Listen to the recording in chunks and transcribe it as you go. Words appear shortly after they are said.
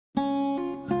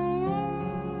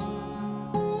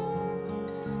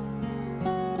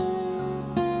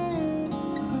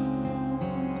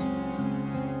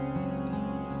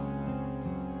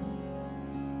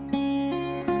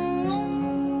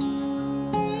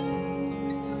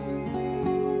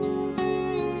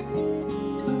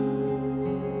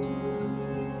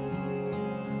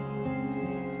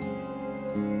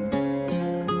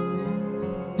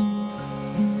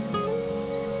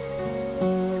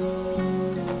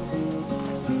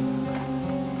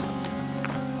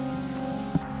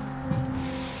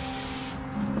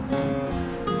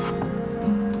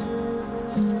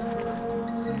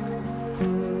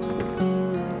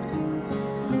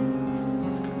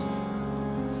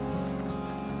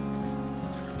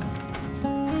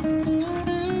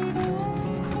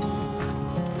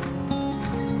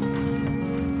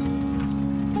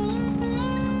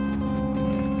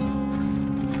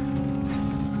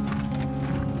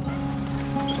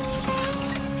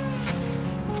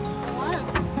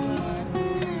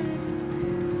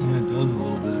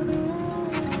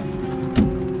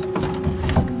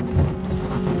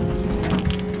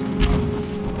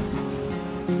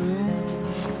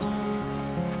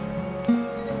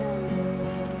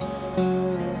Hey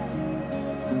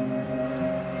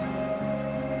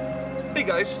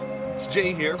guys, it's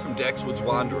Jay here from Dax Woods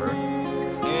Wanderer,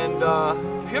 and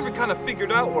if you haven't kind of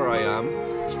figured out where I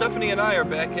am, Stephanie and I are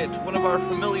back at one of our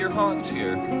familiar haunts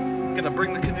here. Gonna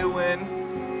bring the canoe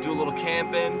in, do a little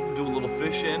camping, do a little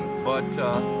fishing, but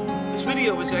this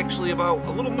video is actually about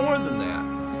a little more than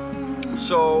that.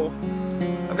 So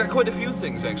I've got quite a few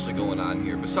things actually going on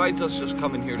here. Besides us just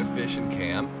coming here to fish and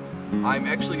camp, I'm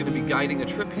actually going to be guiding a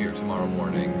trip here tomorrow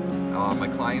morning. My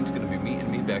client's going to be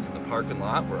meeting me back in the parking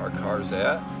lot where our car's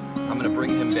at. I'm going to bring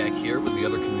him back here with the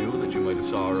other canoe that you might have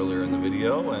saw earlier in the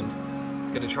video, and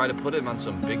I'm going to try to put him on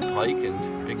some big pike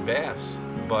and big bass.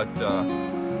 But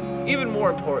even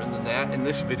more important than that, in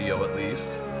this video at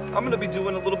least, I'm going to be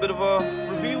doing a little bit of a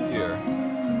review here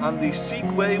on the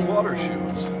Seekway Water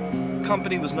Shoes. The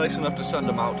company was nice enough to send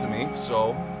them out to me,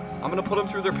 so I'm going to put them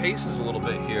through their paces a little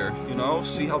bit here, you know,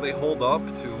 see how they hold up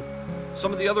to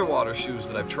some of the other water shoes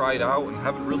that I've tried out and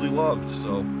haven't really loved.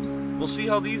 So we'll see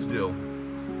how these do.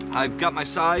 I've got my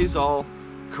size all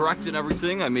correct and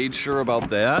everything. I made sure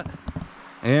about that.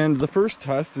 And the first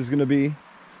test is going to be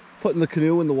putting the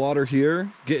canoe in the water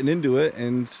here, getting into it,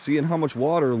 and seeing how much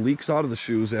water leaks out of the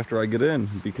shoes after I get in,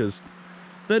 because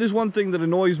that is one thing that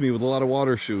annoys me with a lot of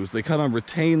water shoes. They kind of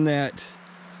retain that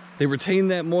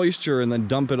moisture and then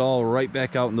dump it all right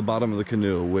back out in the bottom of the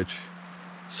canoe, which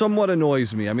somewhat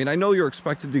annoys me. I mean, I know you're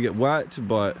expected to get wet,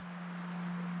 but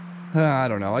I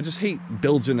don't know. I just hate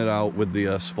bilging it out with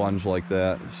the sponge like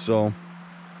that. So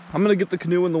I'm gonna get the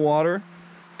canoe in the water,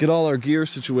 get all our gear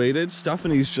situated.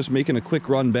 Stephanie's just making a quick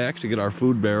run back to get our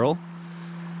food barrel,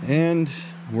 and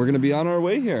we're gonna be on our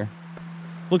way here.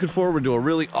 Looking forward to a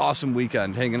really awesome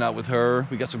weekend hanging out with her.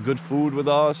 We got some good food with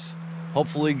us.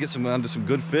 Hopefully get onto some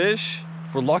good fish.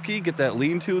 If we're lucky, get that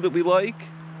lean-to that we like.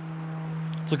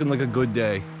 It's looking like a good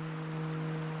day.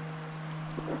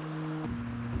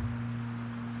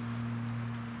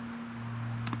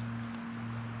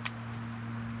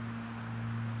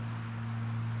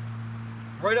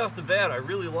 Right off the bat, I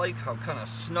really like how kind of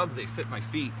snug they fit my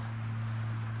feet.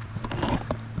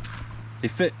 They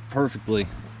fit perfectly.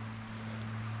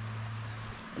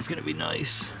 It's gonna be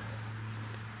nice.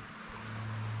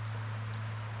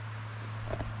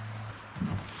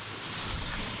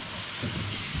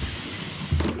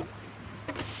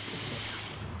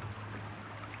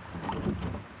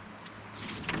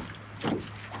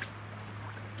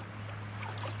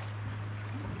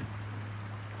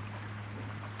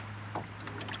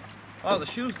 Oh, the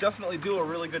shoes definitely do a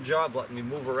really good job letting me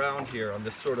move around here on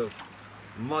this sort of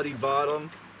muddy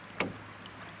bottom.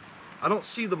 I don't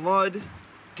see the mud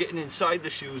getting inside the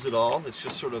shoes at all. It's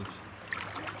just sort of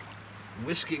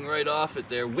whisking right off it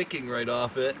there, wicking right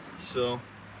off it. So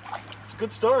it's a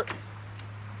good start.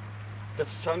 Got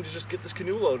some time to just get this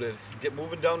canoe loaded, get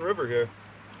moving down river here.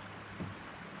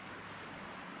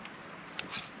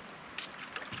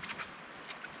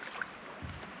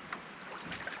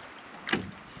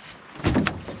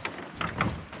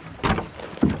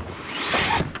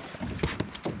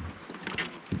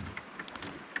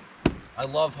 I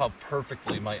love how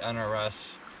perfectly my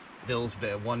NRS Bills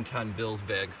bag, 110 Bills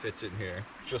bag fits in here.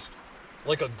 Just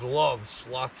like a glove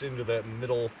slots into that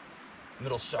middle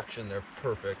section there.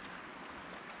 Perfect.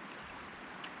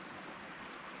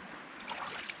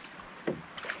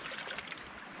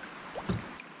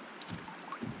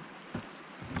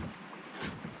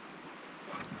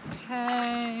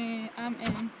 Okay, I'm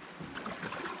in.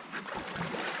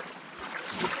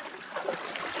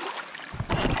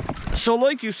 So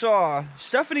like you saw,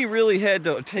 Stephanie really had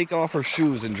to take off her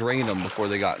shoes and drain them before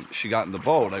she got in the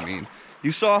boat. I mean,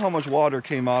 you saw how much water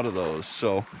came out of those.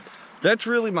 So that's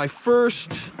really my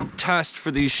first test for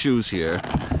these shoes here,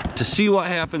 to see what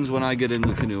happens when I get in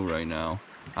the canoe right now.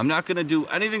 I'm not gonna do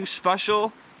anything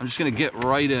special. I'm just gonna get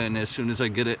right in as soon as I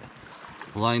get it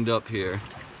lined up here.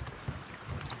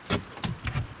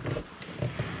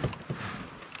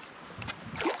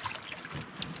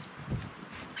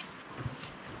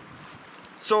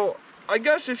 So I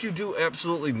guess if you do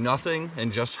absolutely nothing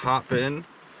and just hop in,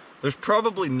 there's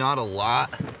probably not a lot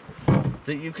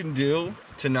that you can do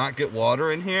to not get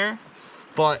water in here.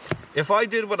 But if I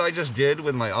did what I just did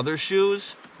with my other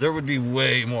shoes, there would be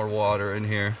way more water in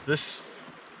here. This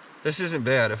isn't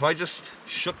bad. If I just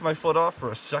shook my foot off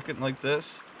for a second like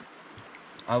this,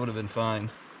 I would have been fine.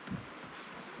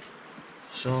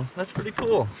 So that's pretty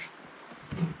cool.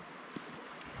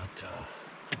 But,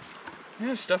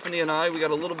 yeah, Stephanie and I, we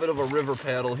got a little bit of a river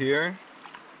paddle here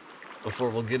before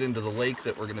we'll get into the lake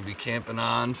that we're going to be camping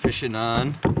on, fishing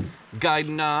on,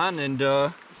 guiding on. And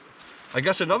I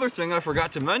guess another thing I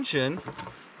forgot to mention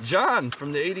John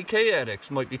from the 80K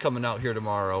Addicts might be coming out here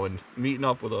tomorrow and meeting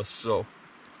up with us, so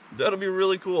that'll be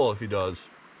really cool if he does.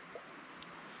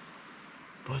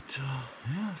 But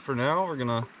yeah, for now we're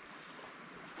gonna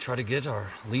try to get our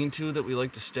lean-to that we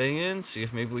like to stay in, see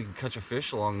if maybe we can catch a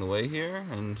fish along the way here,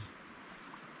 and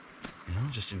you know,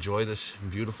 just enjoy this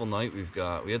beautiful night we've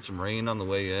got. We had some rain on the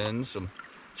way in, some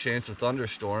chance of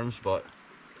thunderstorms, but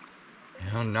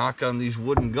you know, knock on these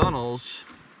wooden gunnels,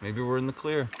 maybe we're in the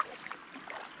clear.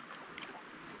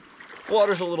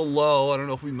 Water's a little low, I don't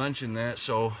know if we mentioned that,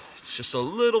 so it's just a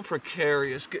little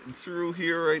precarious getting through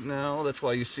here right now. That's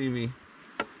why you see me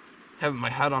having my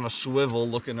head on a swivel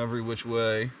looking every which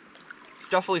way. It's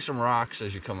definitely some rocks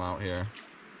as you come out here.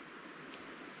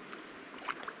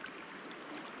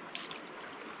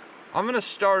 I'm gonna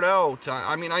start out,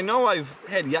 I mean, I know I've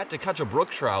had yet to catch a brook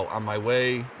trout on my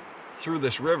way through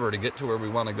this river to get to where we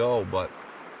want to go, but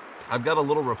I've got a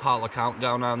little Rapala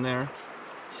countdown on there.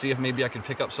 See if maybe I can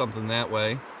pick up something that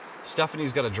way.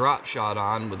 Stephanie's got a drop shot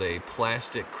on with a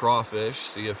plastic crawfish.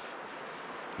 See if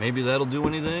maybe that'll do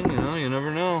anything, you know, you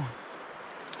never know.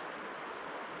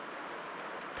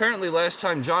 Apparently last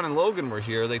time John and Logan were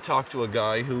here, they talked to a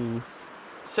guy who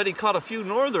said he caught a few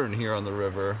northern here on the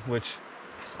river, which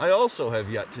I also have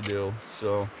yet to do,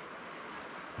 so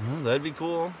you know, that'd be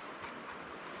cool.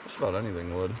 Just about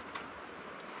anything would.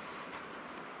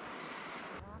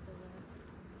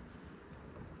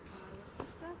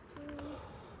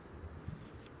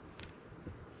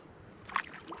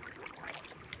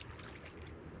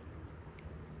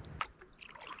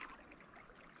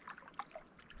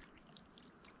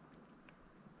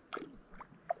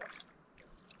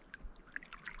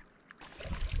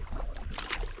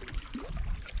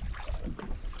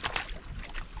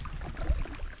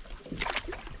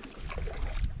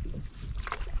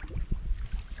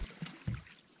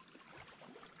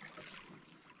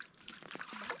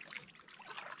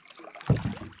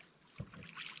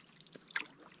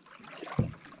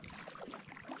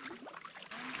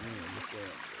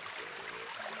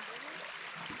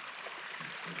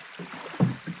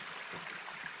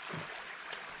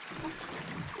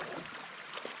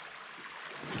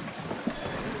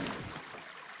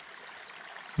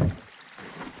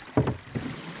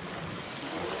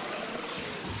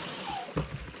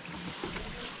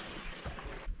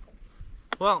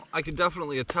 Well, I can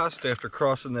definitely attest after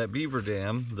crossing that beaver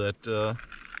dam that the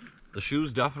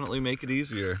shoes definitely make it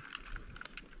easier.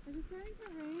 Is it starting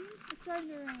to rain? It's starting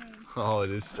to rain. Oh,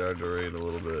 it is starting to rain a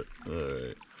little bit.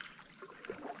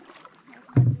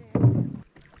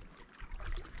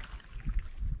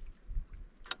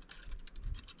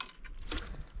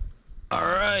 All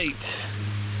right.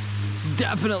 It's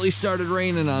definitely started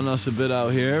raining on us a bit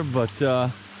out here, but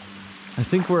I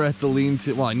think we're at the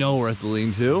lean-to. Well, I know we're at the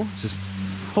lean-to. Just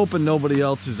hoping nobody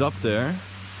else is up there.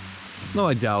 No,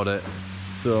 I doubt it.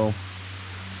 So,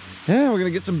 yeah, we're gonna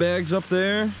get some bags up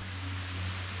there,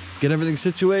 get everything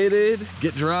situated,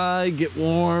 get dry, get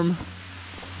warm,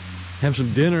 have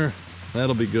some dinner.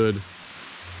 That'll be good.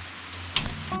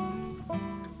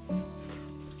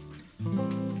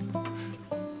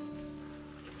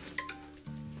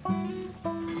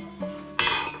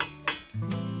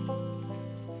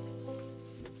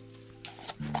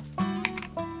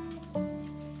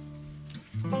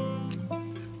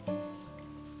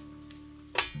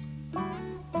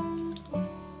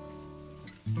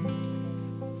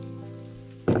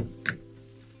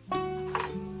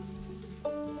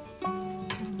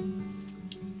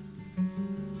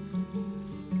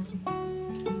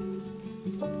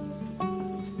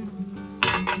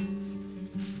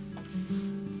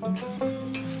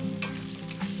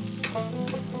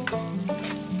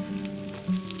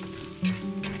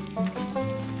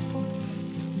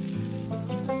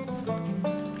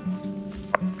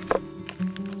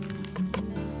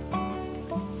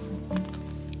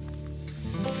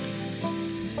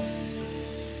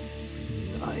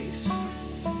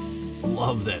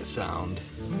 Love that sound.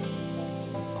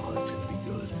 Oh, that's gonna be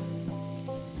good.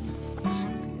 Let's see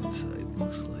what the inside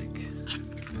looks like.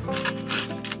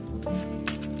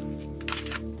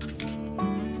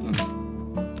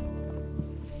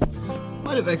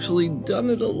 Might have actually done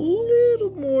it a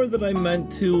little more than I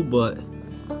meant to, but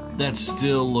that's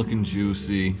still looking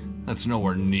juicy. That's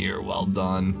nowhere near well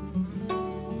done.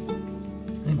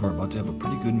 I think we're about to have a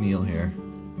pretty good meal here.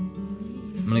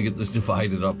 I'm gonna get this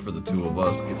divided up for the two of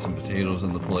us, get some potatoes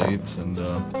on the plates, and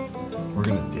we're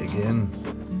gonna dig in.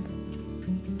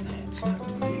 It's time to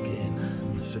dig in.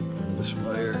 I'm gonna sit in front of this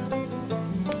fire.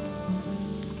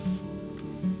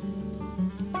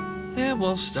 Yeah,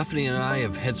 well, Stephanie and I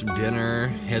have had some dinner,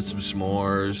 had some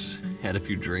s'mores, had a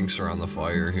few drinks around the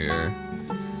fire here.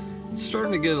 It's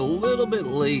starting to get a little bit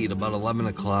late, about 11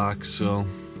 o'clock, so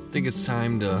I think it's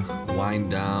time to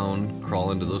wind down,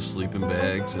 crawl into those sleeping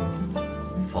bags,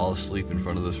 and fall asleep in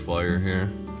front of this fire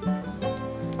here.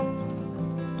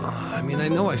 I mean, I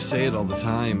know I say it all the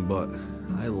time, but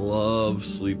I love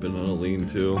sleeping on a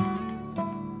lean-to.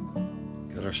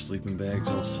 Got our sleeping bags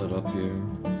all set up here.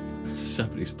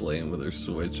 Stephanie's playing with her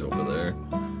Switch over there.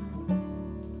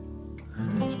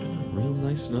 It's been a real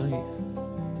nice night.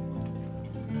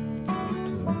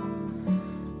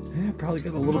 Yeah, probably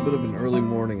got a little bit of an early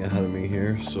morning ahead of me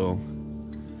here, so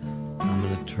I'm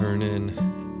gonna turn in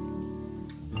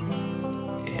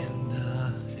and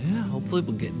yeah, hopefully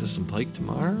we'll get into some pike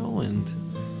tomorrow, and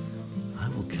I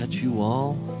will catch you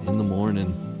all in the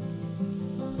morning.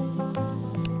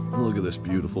 Look at this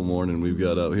beautiful morning we've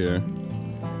got out here.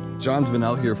 John's been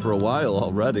out here for a while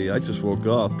already. I just woke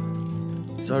up.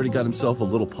 He's already got himself a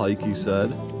little pike, he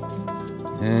said.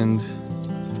 And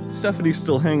Stephanie's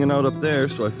still hanging out up there,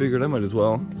 so I figured I might as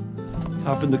well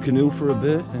hop in the canoe for a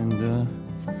bit and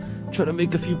try to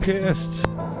make a few casts.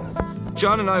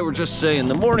 John and I were just saying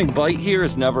the morning bite here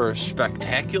is never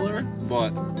spectacular,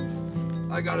 but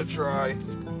I gotta try.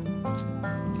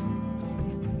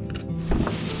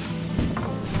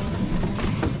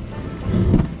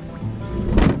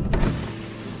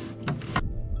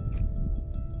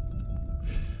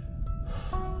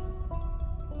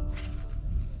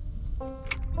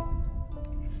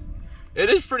 It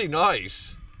is pretty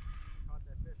nice.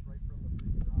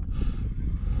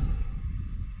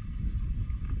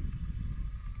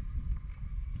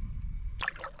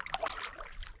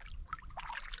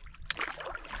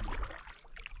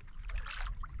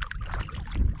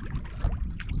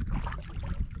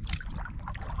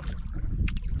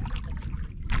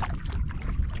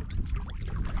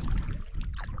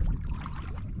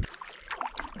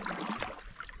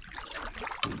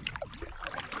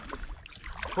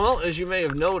 Well, as you may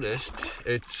have noticed,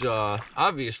 it's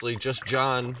obviously just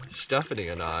John, Stephanie,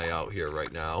 and I out here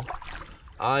right now.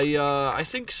 I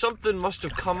think something must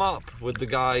have come up with the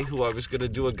guy who I was going to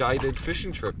do a guided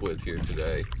fishing trip with here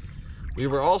today. We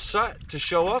were all set to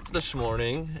show up this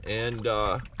morning, and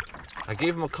I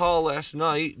gave him a call last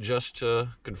night just to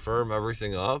confirm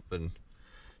everything up, and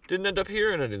didn't end up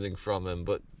hearing anything from him,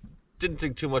 but didn't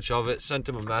think too much of it. Sent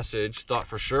him a message, thought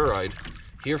for sure I'd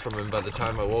hear from him by the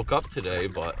time I woke up today,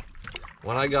 but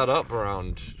when I got up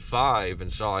around 5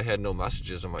 and saw I had no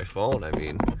messages on my phone, I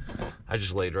mean, I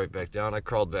just laid right back down. I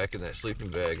crawled back in that sleeping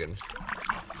bag and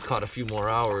caught a few more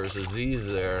hours of Z's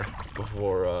there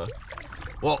before,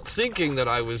 well, thinking that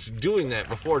I was doing that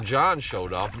before John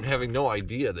showed up and having no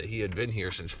idea that he had been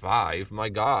here since 5. My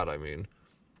God, I mean,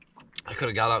 I could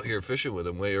have got out here fishing with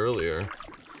him way earlier.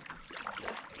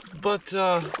 But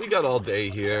we got all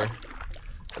day here.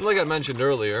 And like I mentioned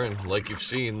earlier, and like you've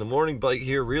seen, the morning bite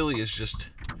here really is just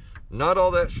not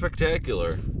all that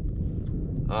spectacular.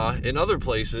 In other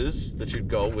places that you'd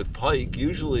go with pike,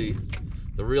 usually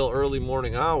the real early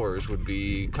morning hours would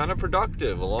be kind of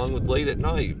productive along with late at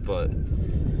night, but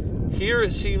here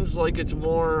it seems like it's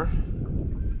more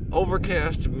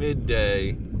overcast midday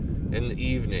in the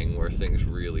evening where things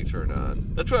really turn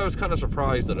on. That's why I was kind of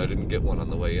surprised that I didn't get one on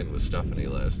the way in with Stephanie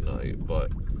last night,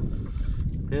 but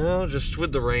you know, just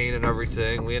with the rain and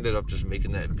everything, we ended up just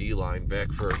making that beeline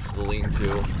back for the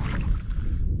lean-to.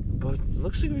 But it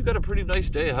looks like we've got a pretty nice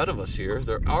day ahead of us here.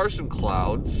 There are some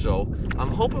clouds, so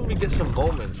I'm hoping we get some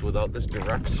moments without this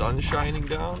direct sun shining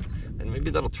down, and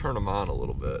maybe that'll turn them on a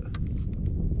little bit.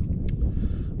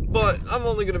 But I'm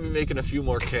only going to be making a few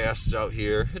more casts out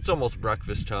here. It's almost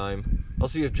breakfast time. I'll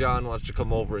see if John wants to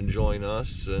come over and join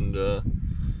us, and I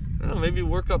don't know, maybe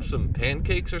work up some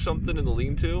pancakes or something in the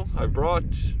lean-to. I brought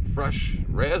fresh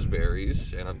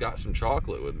raspberries, and I've got some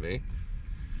chocolate with me.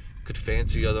 Could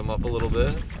fancy them up a little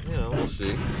bit. You know, we'll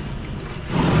see.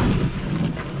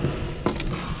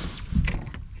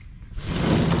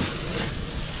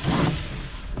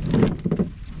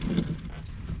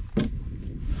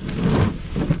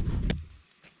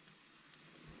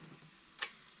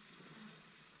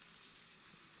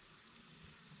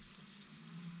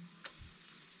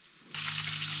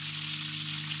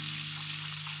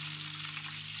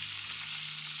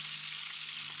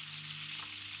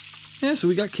 Yeah, so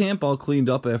we got camp all cleaned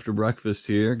up after breakfast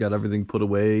here. Got everything put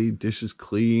away, dishes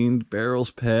cleaned, barrels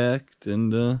packed,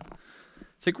 and I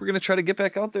think we're going to try to get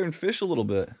back out there and fish a little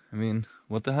bit. I mean,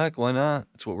 what the heck, why not?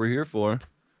 That's what we're here for.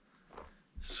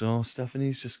 So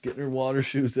Stephanie's just getting her water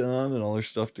shoes on and all her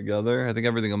stuff together. I think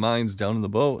everything of mine's down in the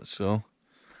boat, so I'm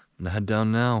going to head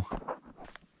down now.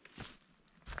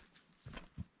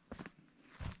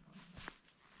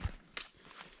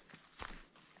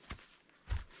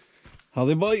 How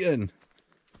they biting?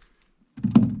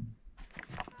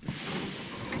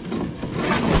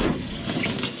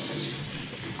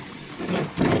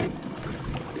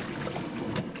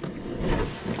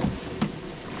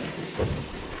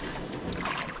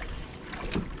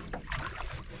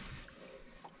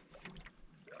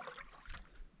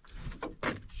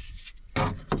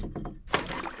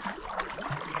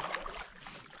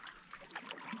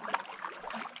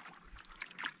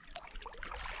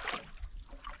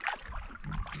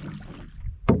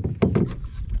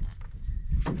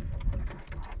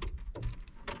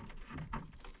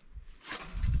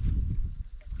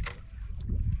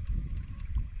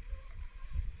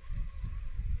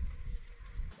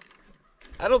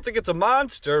 I don't think it's a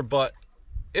monster, but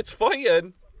it's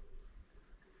fighting.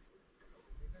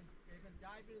 They've been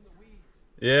diving in the weeds.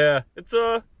 Yeah, it's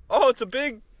a, oh, it's a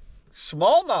big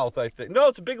smallmouth, I think. No,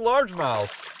 it's a big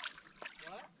largemouth.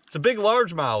 What? It's a big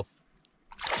largemouth.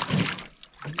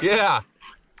 Yeah.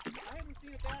 I haven't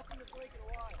seen a bass in this lake in a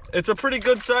while. It's a pretty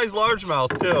good sized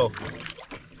largemouth, too.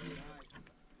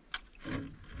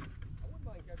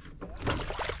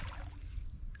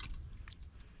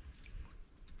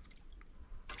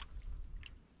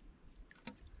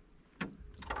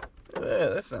 Yeah,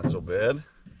 that's not so bad.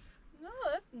 No,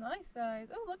 that's nice size.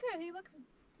 Oh, look at him.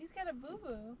 He's got a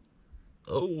boo-boo.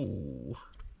 Oh.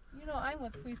 You know, I'm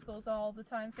with preschools all the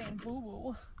time saying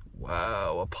boo-boo.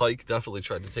 Wow, a pike definitely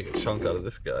tried to take a chunk out of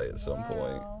this guy at some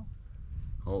point.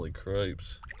 Holy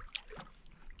cripes.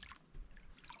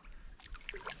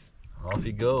 Off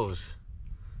he goes.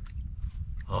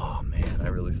 Oh man, I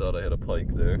really thought I had a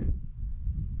pike there.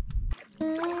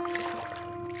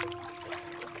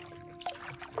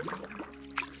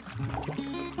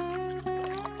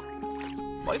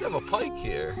 Might have a pike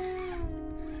here.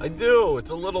 I do, it's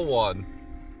a little one.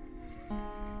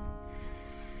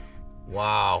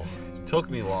 Wow, took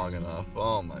me long enough.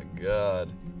 Oh my God.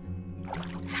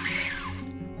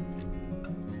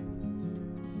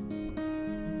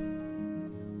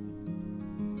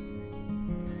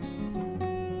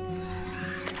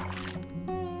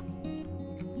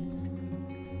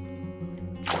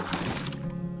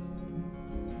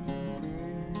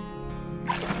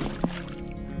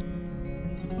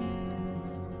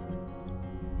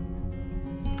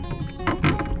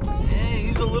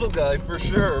 Guy for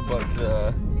sure, but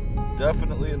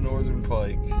definitely a northern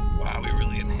pike. Wow, we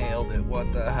really inhaled it.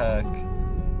 What the heck?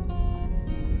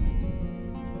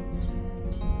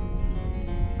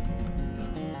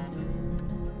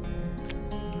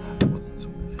 That wasn't so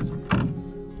bad.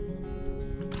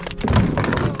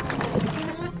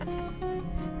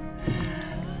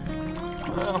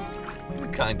 Well, we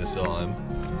kind of saw him.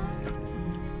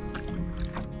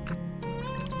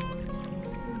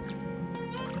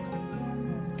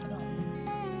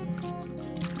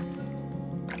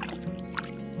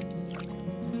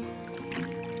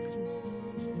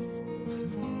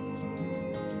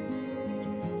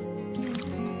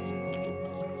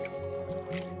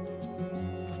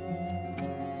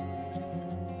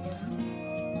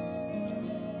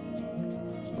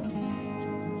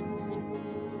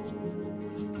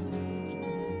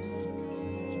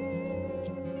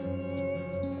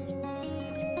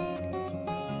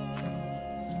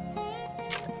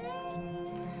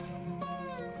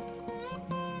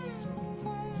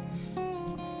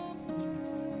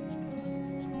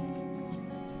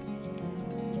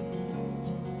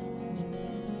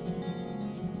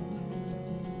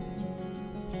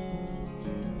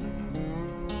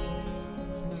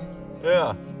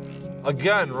 Yeah,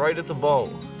 again, right at the boat.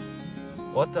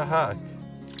 What the heck?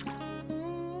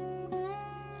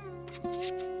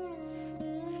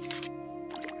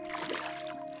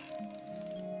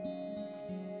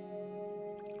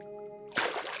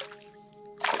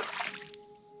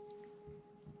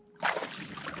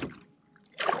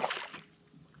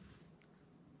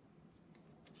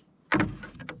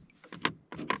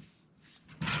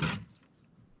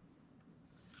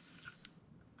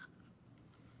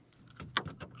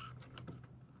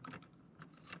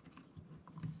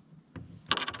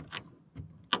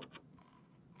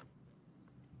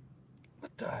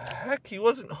 What the heck? He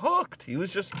wasn't hooked. He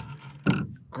was just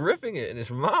gripping it in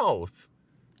his mouth.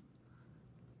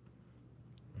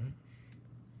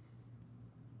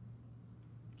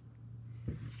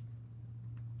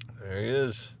 There he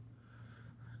is.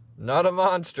 Not a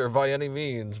monster by any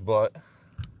means, but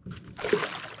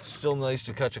still nice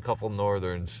to catch a couple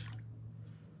northerns.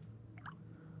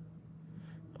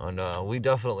 And we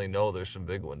definitely know there's some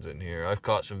big ones in here. I've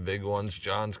caught some big ones.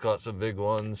 John's caught some big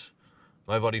ones.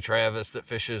 My buddy Travis that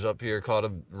fishes up here caught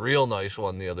a real nice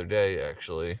one the other day,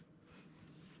 actually.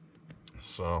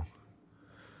 So,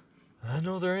 I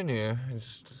know they're in here. It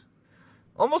just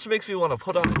almost makes me want to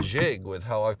put on a jig with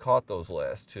how I caught those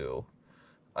last two.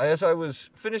 As I was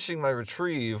finishing my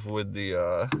retrieve with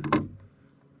the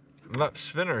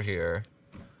spinner here,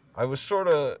 I was sort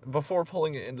of, before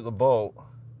pulling it into the boat,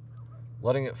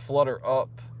 letting it flutter up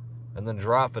and then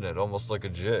dropping it almost like a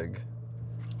jig.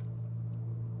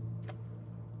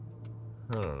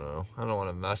 I don't know. I don't want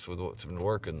to mess with what's been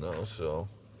working though, so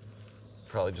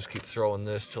probably just keep throwing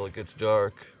this till it gets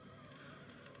dark.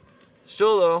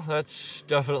 Still though, that's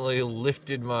definitely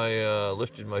lifted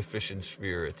my fishing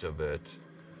spirits a bit.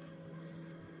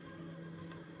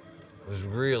 I was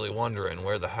really wondering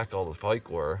where the heck all the pike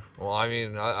were. Well, I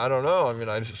mean, I don't know. I mean,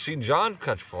 I've seen John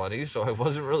catch plenty, so I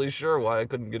wasn't really sure why I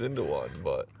couldn't get into one,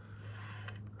 but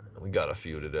we got a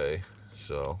few today,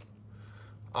 so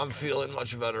I'm feeling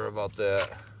much better about that.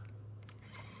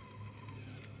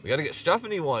 We gotta get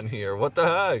Stephanie one here. What the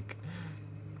heck?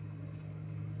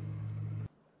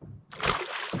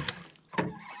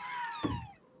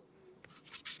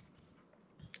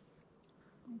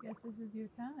 I guess this is your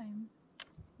time.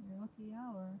 Your lucky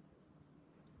hour.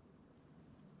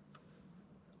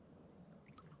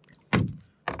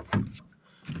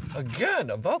 Again,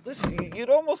 about this, you'd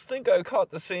almost think I caught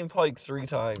the same pike 3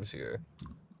 times here.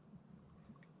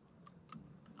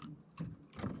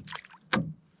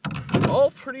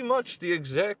 All pretty much the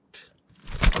exact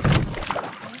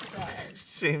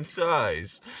same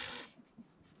size.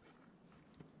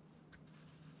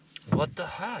 What the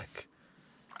heck?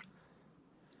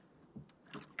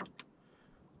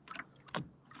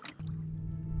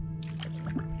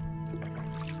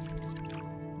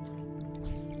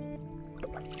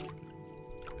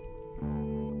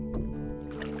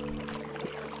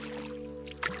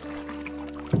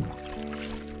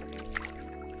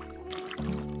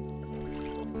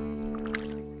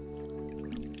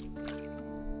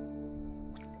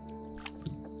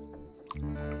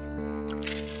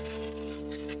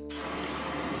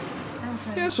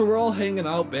 Yeah, so we're all hanging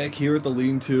out back here at the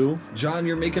lean-to. John,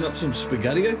 you're making up some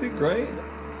spaghetti, I think, right?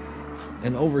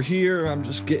 And over here, I'm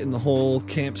just getting the whole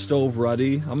camp stove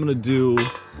ready. I'm gonna do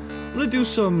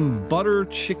some butter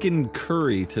chicken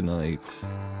curry tonight.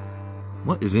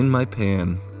 What is in my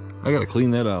pan? I gotta clean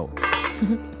that out.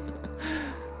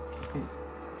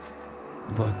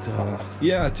 But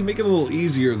yeah, to make it a little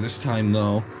easier this time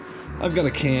though, I've got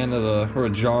a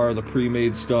jar of the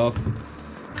pre-made stuff.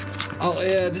 I'll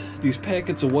add these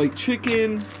packets of white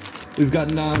chicken. We've got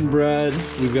naan bread.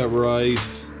 We've got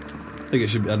rice. I think it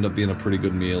should end up being a pretty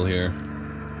good meal here.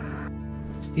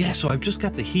 Yeah, so I've just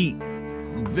got the heat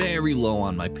very low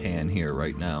on my pan here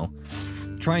right now.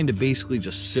 Trying to basically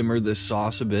just simmer this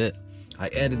sauce a bit. I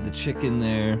added the chicken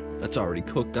there. That's already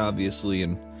cooked, obviously,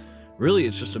 and really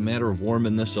it's just a matter of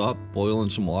warming this up, boiling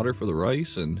some water for the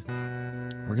rice, and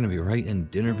we're gonna be right in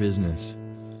dinner business.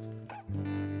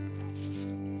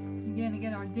 Gonna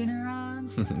get our dinner on?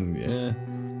 Yeah.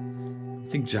 I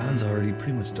think John's already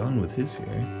pretty much done with his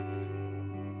here.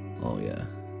 Oh yeah.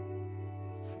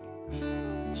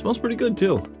 Smells pretty good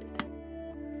too.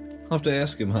 I'll have to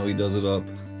ask him how he does it up.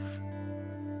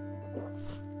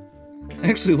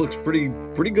 Actually looks pretty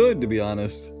good, to be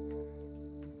honest.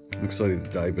 I'm excited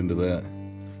to dive into that.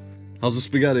 How's the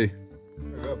spaghetti?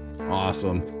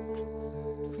 Awesome.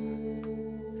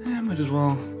 Yeah, might as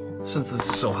well, since this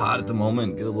is so hot at the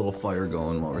moment, get a little fire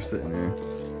going while we're sitting here.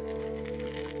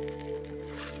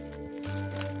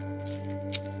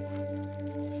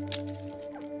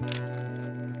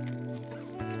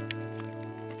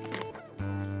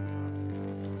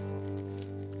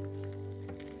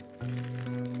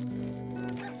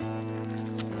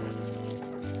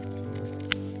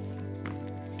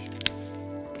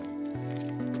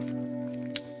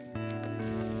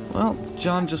 Well,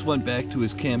 John just went back to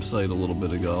his campsite a little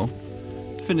bit ago.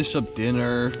 Finished up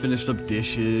dinner, finished up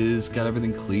dishes, got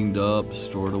everything cleaned up,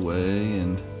 stored away,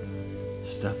 and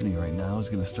Stephanie right now is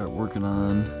going to start working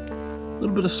on a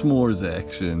little bit of s'mores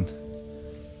action.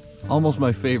 Almost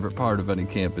my favorite part of any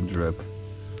camping trip.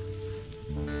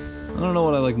 I don't know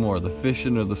what I like more, the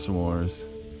fishing or the s'mores.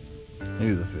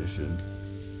 Maybe the fishing.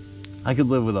 I could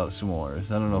live without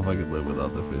s'mores. I don't know if I could live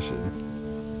without the fishing.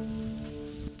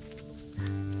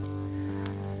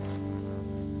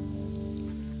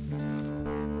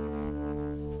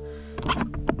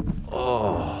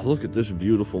 Look at this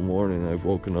beautiful morning I've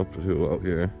woken up to out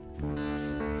here.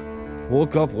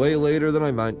 Woke up way later than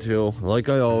I meant to, like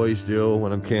I always do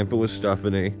when I'm camping with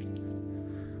Stephanie.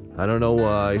 I don't know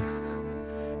why.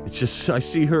 It's just, I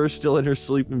see her still in her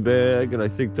sleeping bag and I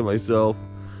think to myself,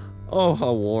 oh,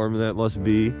 how warm that must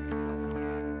be.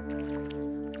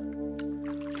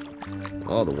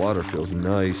 Oh, the water feels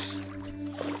nice.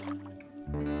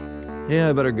 Yeah,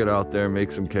 I better get out there and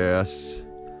make some casts.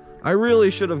 I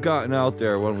really should have gotten out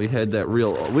there when we had a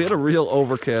real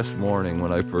overcast morning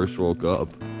when I first woke up.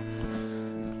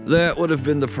 That would have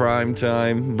been the prime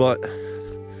time, but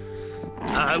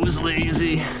I was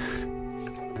lazy.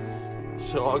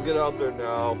 So I'll get out there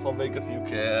now, I'll make a few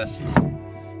casts,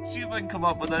 see if I can come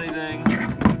up with anything,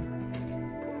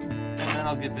 and then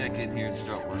I'll get back in here and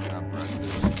start working on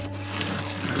breakfast.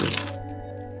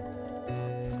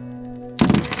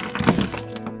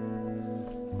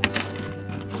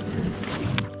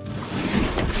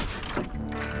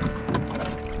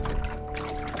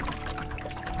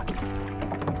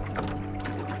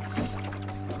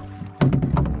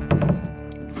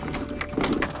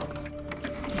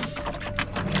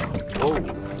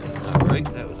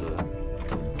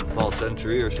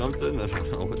 Entry or something. I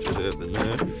don't know what should happen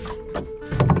there.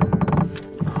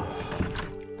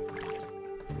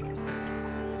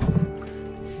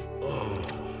 Oh,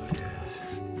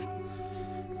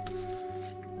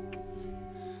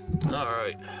 yeah.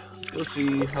 Alright, let's go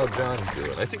see how John's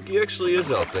doing. I think he actually is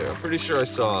out there. I'm pretty sure I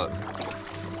saw him.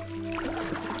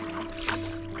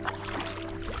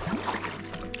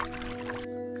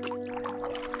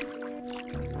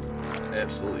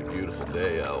 Absolutely beautiful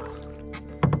day out.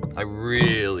 I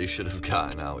really should have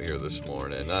gotten out here this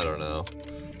morning. I don't know.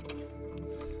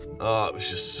 Oh, it was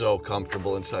just so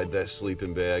comfortable inside that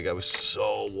sleeping bag. I was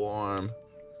so warm.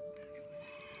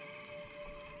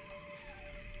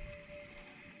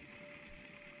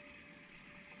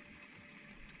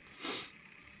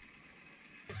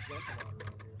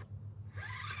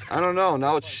 I don't know.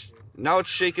 Now it's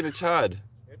shaking its head.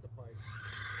 It's a pike.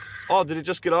 Oh, did it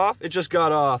just get off? It just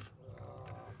got off.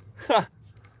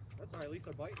 At least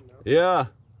they're biting now. Yeah.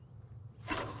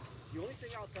 The only thing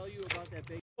I'll tell you about that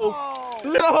bait. Oh.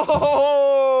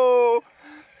 No!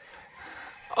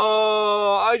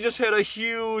 Oh, I just had a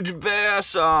huge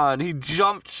bass on. He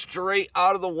jumped straight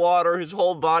out of the water. His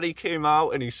whole body came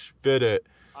out and he spit it.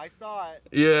 I saw it.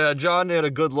 Yeah, John had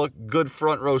a good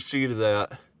front row seat of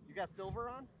that. You got silver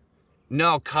on?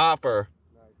 No, copper.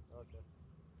 Nice, okay.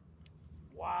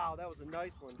 Wow, that was a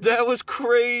nice one. Dude. That was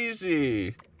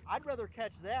crazy. I'd rather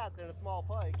catch that than a small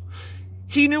pike.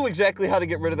 He knew exactly how to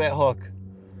get rid of that hook.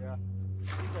 Yeah.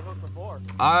 He's been hooked before.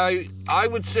 I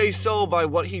would say so by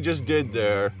what he just did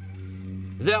there.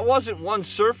 That wasn't one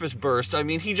surface burst. I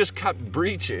mean, he just kept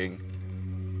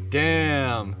breaching.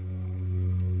 Damn.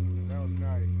 That was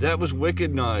nice. That was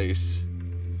wicked nice.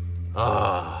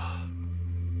 Ah.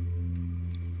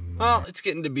 Well, it's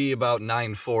getting to be about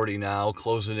 9:40 now,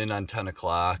 closing in on 10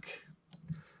 o'clock.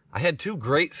 I had two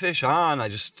great fish on.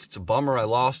 It's a bummer I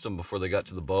lost them before they got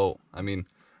to the boat. I mean,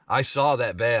 I saw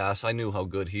that bass. I knew how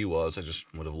good he was. I just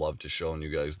would have loved to show you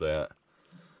guys that.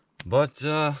 But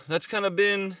it's kind of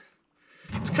been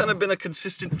a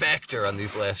consistent factor on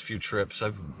these last few trips.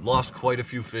 I've lost quite a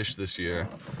few fish this year.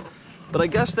 But I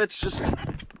guess that's just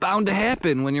bound to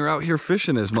happen when you're out here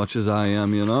fishing as much as I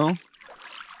am, you know?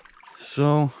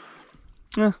 So,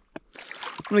 yeah.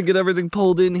 I'm gonna get everything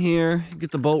pulled in here,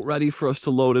 get the boat ready for us to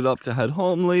load it up to head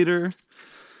home later,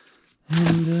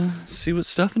 and see what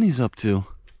Stephanie's up to.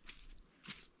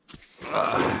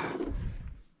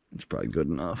 It's probably good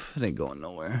enough. It ain't going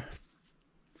nowhere.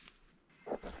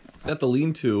 Got the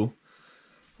lean-to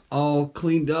all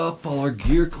cleaned up, all our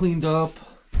gear cleaned up.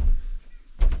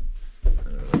 I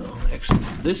don't know. Actually,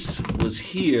 this was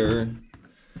here,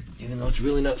 even though it's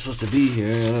really not supposed to be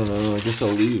here. I don't know. I guess I'll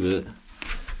leave it.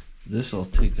 This I'll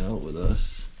take out with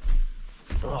us.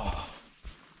 Oh.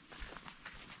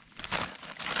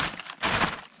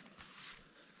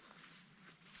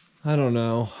 I don't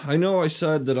know. I know I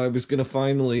said that I was going to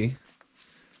finally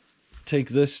take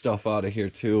this stuff out of here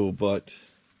too, but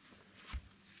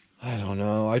I don't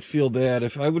know. I would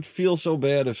feel so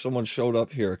bad if someone showed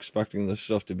up here expecting this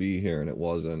stuff to be here and it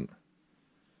wasn't.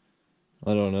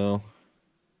 I don't know.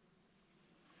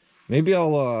 Maybe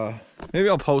I'll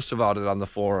post about it on the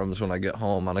forums when I get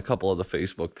home on a couple of the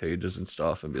Facebook pages and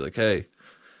stuff and be like, hey,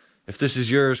 if this is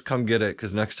yours, come get it,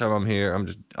 because next time I'm here,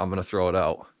 I'm gonna throw it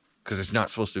out because it's not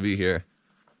supposed to be here.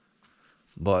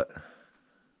 But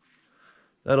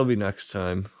that'll be next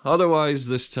time. Otherwise,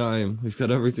 this time we've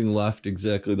got everything left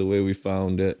exactly the way we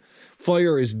found it.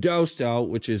 Fire is doused out,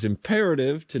 which is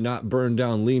imperative to not burn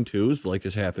down lean-tos like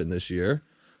has happened this year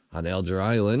on Alger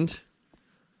Island.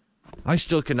 I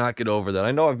still cannot get over that.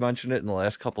 I know I've mentioned it in the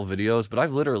last couple videos, but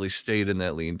I've literally stayed in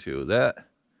that lean-to. That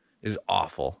is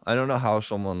awful. I don't know how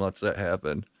someone lets that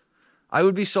happen. I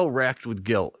would be so racked with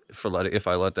guilt if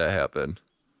I let that happen.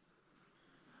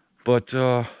 But,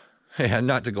 yeah,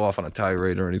 not to go off on a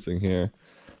tirade or anything here.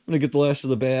 I'm going to get the last of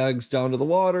the bags down to the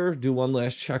water, do one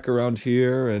last check around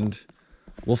here, and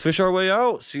we'll fish our way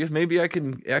out. See if maybe I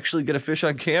can actually get a fish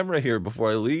on camera here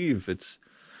before I leave. It's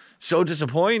so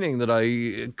disappointing that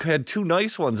I had 2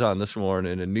 nice ones on this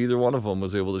morning and neither one of them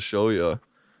was able to show you.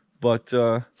 But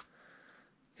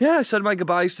yeah, I said my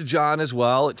goodbyes to John as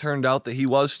well. It turned out that he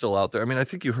was still out there. I mean, I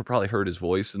think you probably heard his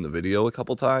voice in the video a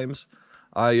couple times.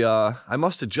 I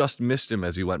must have just missed him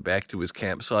as he went back to his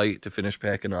campsite to finish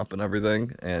packing up and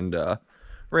everything, and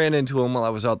ran into him while I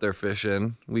was out there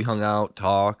fishing. We hung out,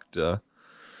 talked,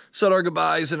 said our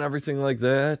goodbyes and everything like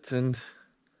that, and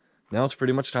now it's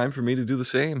pretty much time for me to do the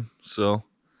same. So,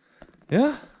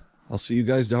 yeah, I'll see you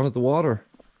guys down at the water.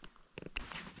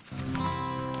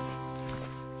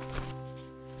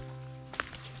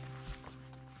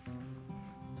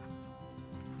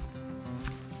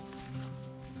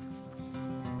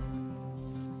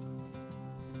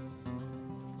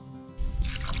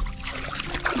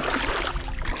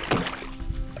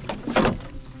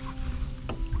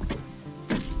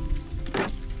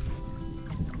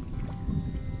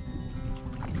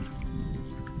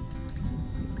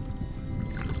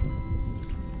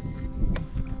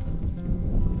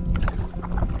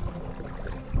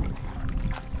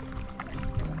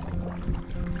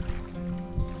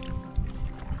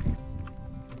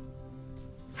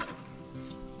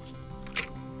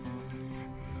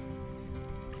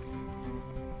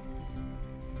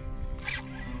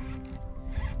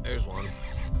 There's one.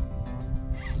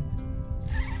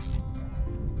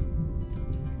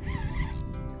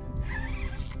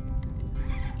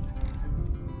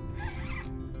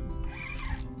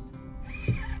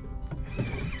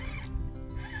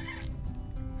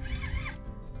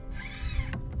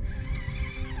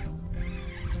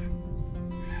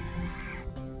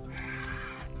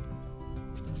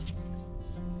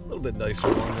 A little bit nicer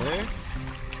one there.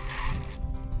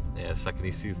 Yeah, the second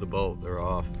he sees the boat, they're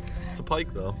off. It's a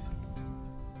pike though.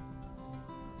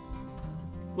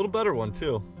 A little better one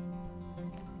too.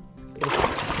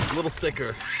 A little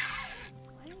thicker.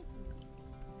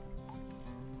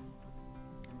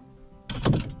 There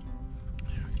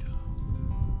we go.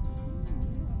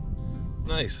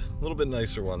 Nice. A little bit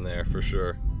nicer one there for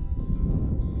sure.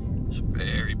 It's a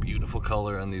very beautiful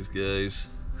color on these guys.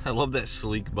 I love that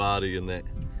sleek body and that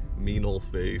mean old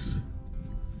face.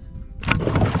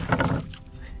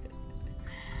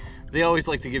 They always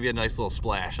like to give you a nice little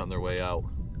splash on their way out.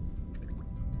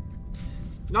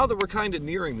 Now that we're kind of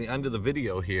nearing the end of the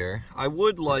video here, I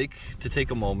would like to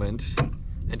take a moment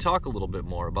and talk a little bit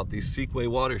more about these Seekway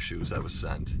Water Shoes I was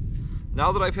sent.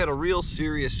 Now that I've had a real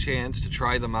serious chance to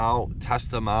try them out,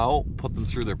 test them out, put them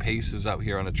through their paces out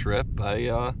here on a trip,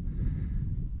 I'm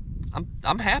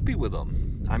happy with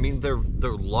them. I mean, they're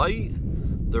light,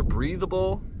 they're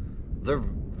breathable, they're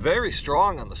very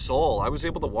strong on the sole. I was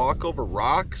able to walk over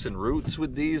rocks and roots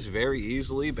with these very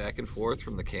easily back and forth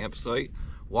from the campsite.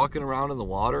 Walking around in the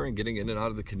water and getting in and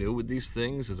out of the canoe with these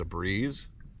things is a breeze.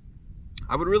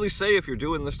 I would really say if you're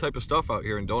doing this type of stuff out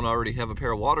here and don't already have a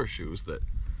pair of water shoes, that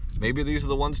maybe these are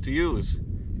the ones to use.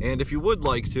 And if you would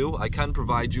like to, I can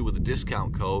provide you with a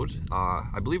discount code.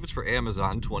 I believe it's for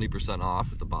Amazon, 20%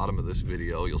 off at the bottom of this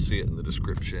video. You'll see it in the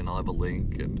description. I'll have a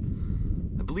link,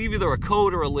 and I believe either a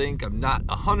code or a link. I'm not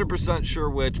 100% sure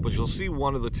which, but you'll see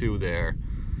one of the two there.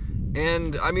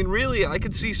 And I mean, really, I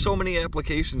could see so many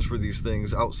applications for these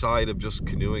things outside of just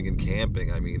canoeing and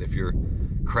camping. I mean, if you're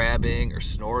crabbing or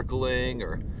snorkeling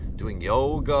or doing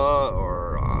yoga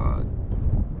or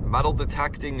metal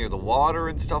detecting near the water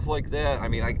and stuff like that. I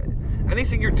mean,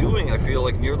 anything you're doing, I feel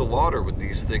like near the water with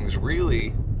these things,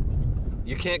 really,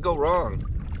 you can't go wrong.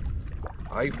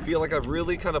 I feel like I've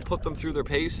really kind of put them through their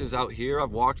paces out here.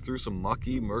 I've walked through some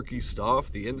mucky, murky stuff.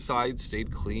 The inside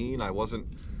stayed clean. I wasn't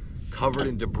covered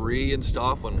in debris and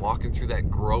stuff when walking through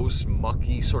that gross,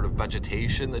 mucky sort of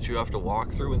vegetation that you have to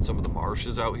walk through in some of the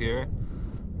marshes out here.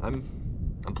 I'm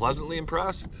pleasantly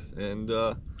impressed, and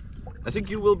I think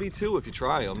you will be too if you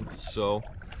try them. So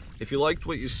if you liked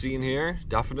what you've seen here,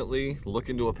 definitely look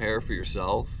into a pair for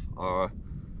yourself.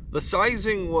 The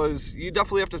sizing was, you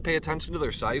definitely have to pay attention to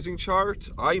their sizing chart.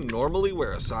 I normally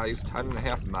wear a size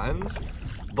 10.5 men's,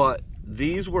 but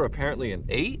these were apparently an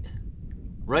 8,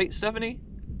 right, Stephanie?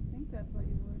 I think that's what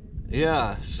you ordered.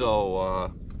 Yeah,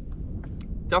 so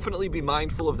definitely be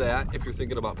mindful of that if you're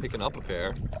thinking about picking up a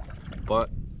pair. But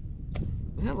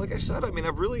yeah, like I said, I mean,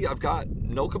 I've got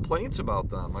no complaints about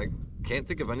them. I can't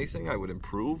think of anything I would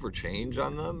improve or change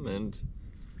on them, and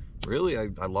really,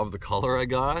 I love the color I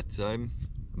got. I'm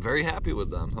very happy with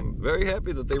them. I'm very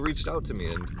happy that they reached out to me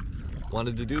and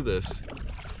wanted to do this.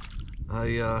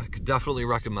 I could definitely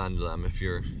recommend them if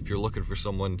you're looking for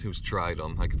someone who's tried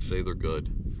them. I could say they're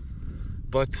good.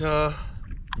 But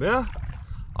yeah,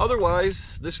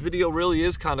 Otherwise, this video really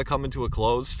is kind of coming to a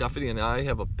close. Stephanie and I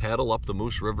have a paddle up the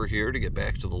Moose River here to get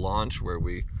back to the launch where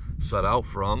we set out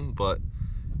from. But,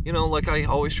 you know, like I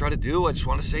always try to do, I just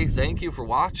want to say thank you for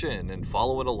watching and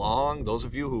following along. Those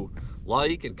of you who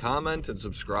like and comment and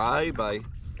subscribe, I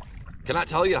cannot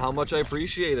tell you how much I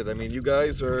appreciate it. I mean, you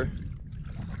guys are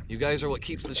what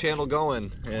keeps the channel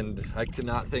going, and I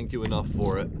cannot thank you enough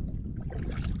for it.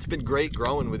 It's been great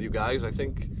growing with you guys. I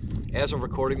think as of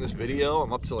recording this video,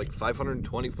 I'm up to like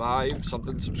 525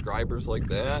 something subscribers, like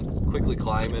that, quickly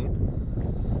climbing.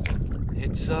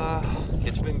 It's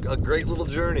been a great little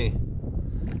journey.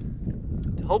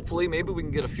 Hopefully maybe we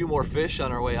can get a few more fish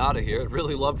on our way out of here. I'd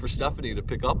really love for Stephanie to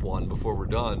pick up one before we're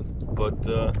done. But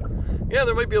yeah,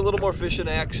 there might be a little more fishing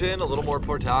action, a little more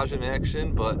portage in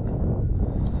action, but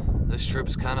this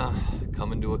trip's kind of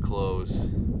coming to a close.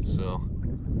 So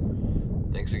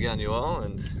thanks again, you all,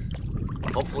 and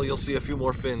hopefully you'll see a few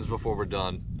more fins before we're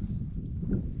done.